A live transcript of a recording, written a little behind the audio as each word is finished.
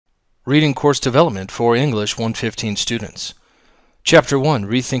Reading Course Development for English 115 students. Chapter 1,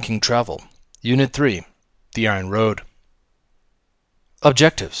 Rethinking Travel. Unit 3, The Iron Road.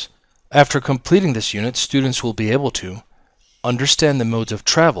 Objectives. After completing this unit, students will be able to understand the modes of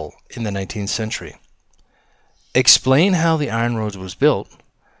travel in the 19th century, explain how the Iron Road was built,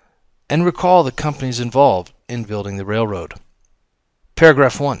 and recall the companies involved in building the railroad.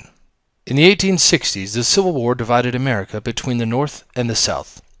 Paragraph 1. In the 1860s, the Civil War divided America between the North and the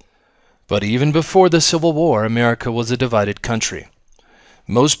South. But even before the Civil War, America was a divided country.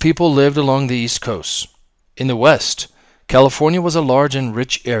 Most people lived along the East Coast. In the West, California was a large and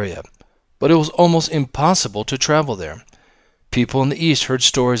rich area, but it was almost impossible to travel there. People in the East heard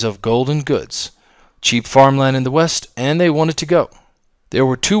stories of golden goods, cheap farmland in the West, and they wanted to go. There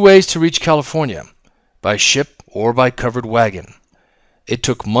were two ways to reach California, by ship or by covered wagon. It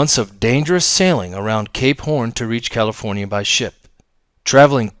took months of dangerous sailing around Cape Horn to reach California by ship.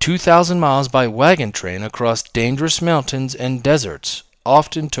 Traveling 2,000 miles by wagon train across dangerous mountains and deserts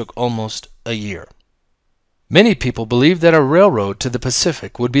often took almost a year. Many people believed that a railroad to the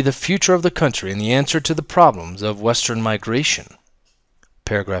Pacific would be the future of the country and the answer to the problems of Western migration.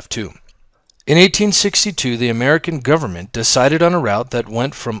 Paragraph 2. In 1862, the American government decided on a route that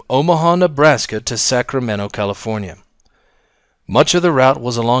went from Omaha, Nebraska to Sacramento, California. Much of the route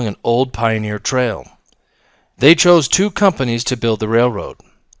was along an old pioneer trail. They chose two companies to build the railroad.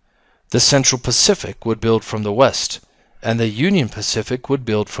 The Central Pacific would build from the west, and the Union Pacific would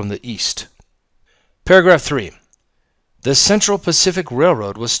build from the east. Paragraph 3. The Central Pacific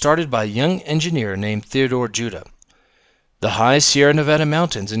Railroad was started by a young engineer named Theodore Judah. The high Sierra Nevada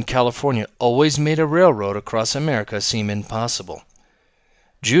mountains in California always made a railroad across America seem impossible.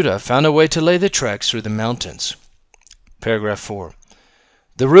 Judah found a way to lay the tracks through the mountains. Paragraph 4.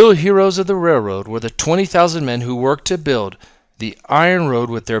 The real heroes of the railroad were the 20,000 men who worked to build the Iron Road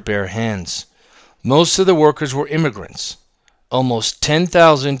with their bare hands. Most of the workers were immigrants. Almost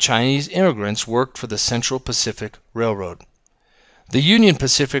 10,000 Chinese immigrants worked for the Central Pacific Railroad. The Union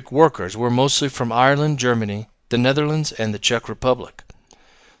Pacific workers were mostly from Ireland, Germany, the Netherlands, and the Czech Republic.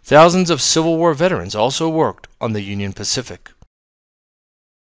 Thousands of Civil War veterans also worked on the Union Pacific.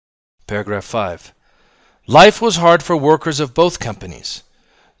 Paragraph 5. Life was hard for workers of both companies.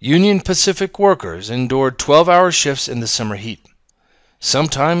 Union Pacific workers endured 12-hour shifts in the summer heat.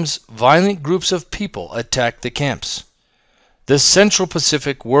 Sometimes violent groups of people attacked the camps. The Central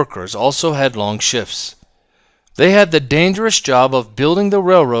Pacific workers also had long shifts. They had the dangerous job of building the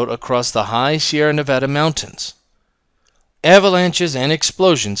railroad across the high Sierra Nevada mountains. Avalanches and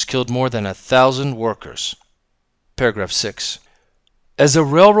explosions killed more than 1,000 workers. Paragraph 6. As the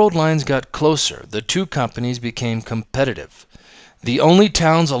railroad lines got closer, the two companies became competitive. The only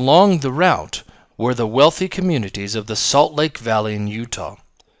towns along the route were the wealthy communities of the Salt Lake Valley in Utah.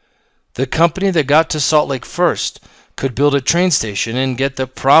 The company that got to Salt Lake first could build a train station and get the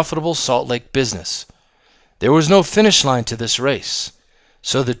profitable Salt Lake business. There was no finish line to this race,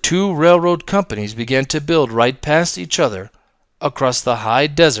 so the two railroad companies began to build right past each other across the high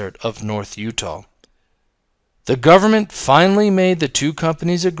desert of North Utah. The government finally made the two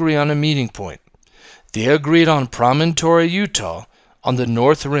companies agree on a meeting point. They agreed on Promontory, Utah, on the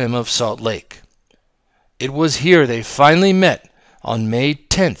north rim of Salt Lake. It was here they finally met on May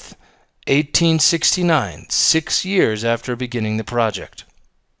 10th, 1869, 6 years after beginning the project.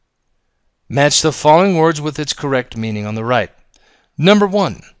 Match the following words with its correct meaning on the right. Number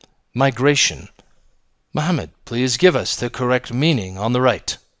 1, migration. Muhammad, please give us the correct meaning on the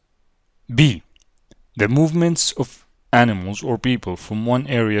right. B. The movements of animals or people from one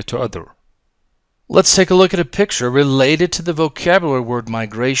area to other. Let's take a look at a picture related to the vocabulary word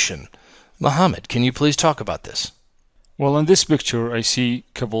migration. Muhammad, can you please talk about this? Well, in this picture, I see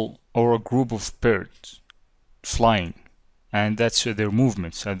a couple or a group of birds flying, and that's their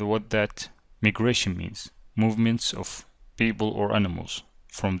movements and what that migration means. Movements of people or animals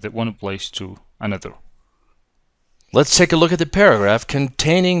from one place to another. Let's take a look at the paragraph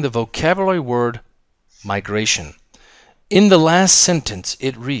containing the vocabulary word migration. In the last sentence,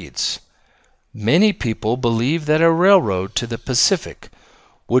 it reads, many people believe that a railroad to the Pacific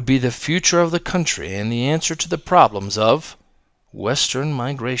would be the future of the country and the answer to the problems of Western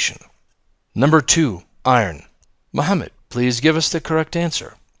migration. Number 2, iron. Muhammad, please give us the correct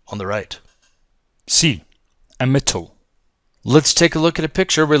answer on the right. C. A metal. Let's take a look at a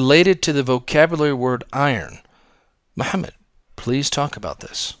picture related to the vocabulary word iron. Muhammad, please talk about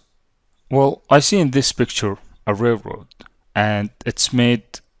this. Well, I see in this picture a railroad, and it's made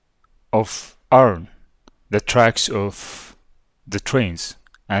of iron, the tracks of the trains,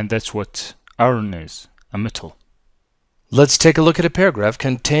 and that's what iron is, a metal. Let's take a look at a paragraph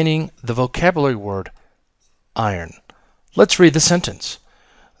containing the vocabulary word iron. Let's read the sentence.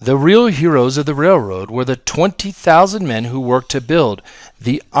 The real heroes of the railroad were the 20,000 men who worked to build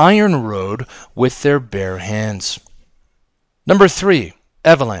the iron road with their bare hands. Number 3,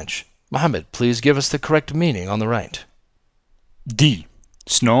 avalanche. Mohammed, please give us the correct meaning on the right. D.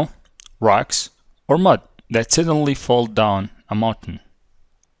 Snow, rocks, or mud that suddenly fall down a mountain.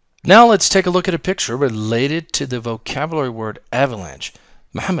 Now let's take a look at a picture related to the vocabulary word avalanche.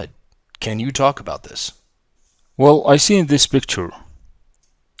 Mohammed, can you talk about this? Well, I see in this picture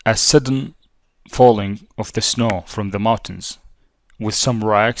a sudden falling of the snow from the mountains with some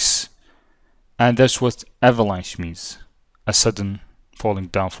rocks, and that's what avalanche means. A sudden falling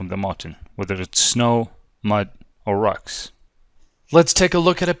down from the mountain, whether it's snow, mud, or rocks. Let's take a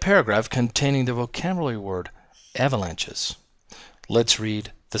look at a paragraph containing the vocabulary word avalanches. Let's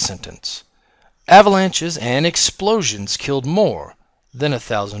read the sentence. Avalanches and explosions killed more than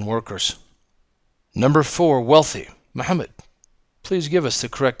 1,000 workers. Number 4, wealthy. Mohammed, please give us the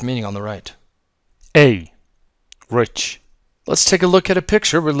correct meaning on the right. A. Rich. Let's take a look at a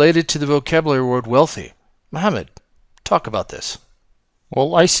picture related to the vocabulary word wealthy. Mohammed, talk about this.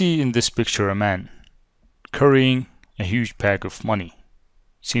 Well, I see in this picture a man carrying a huge bag of money.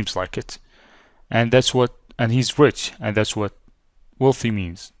 Seems like it. And he's rich, and that's what wealthy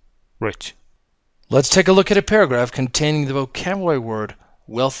means. Rich. Let's take a look at a paragraph containing the vocabulary word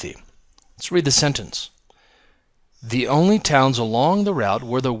wealthy. Let's read the sentence. The only towns along the route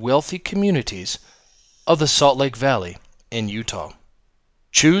were the wealthy communities of the Salt Lake Valley in Utah.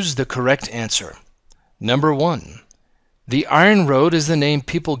 Choose the correct answer. Number 1. The Iron Road is the name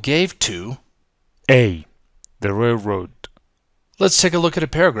people gave to A. The railroad. Let's take a look at a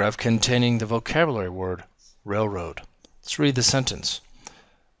paragraph containing the vocabulary word railroad. Let's read the sentence.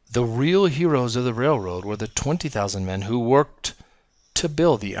 The real heroes of the railroad were the 20,000 men who worked to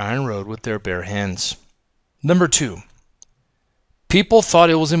build the iron road with their bare hands. Number 2. People thought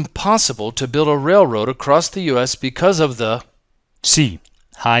it was impossible to build a railroad across the U.S. because of the C.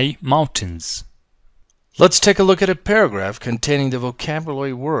 High mountains. Let's take a look at a paragraph containing the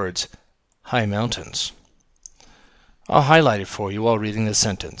vocabulary words high mountains. I'll highlight it for you while reading the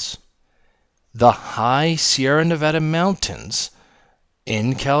sentence. The high Sierra Nevada mountains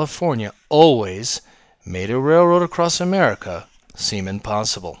in California always made a railroad across America seem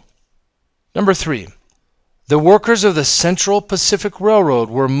impossible. Number 3. The workers of the Central Pacific Railroad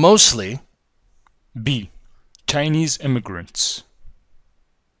were mostly B. Chinese immigrants.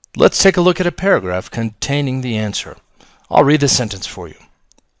 Let's take a look at a paragraph containing the answer. I'll read the sentence for you.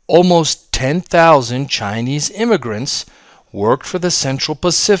 Almost 10,000 Chinese immigrants worked for the Central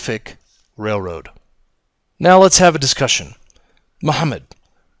Pacific Railroad. Now let's have a discussion. Mohammed,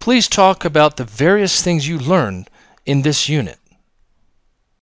 please talk about the various things you learned in this unit.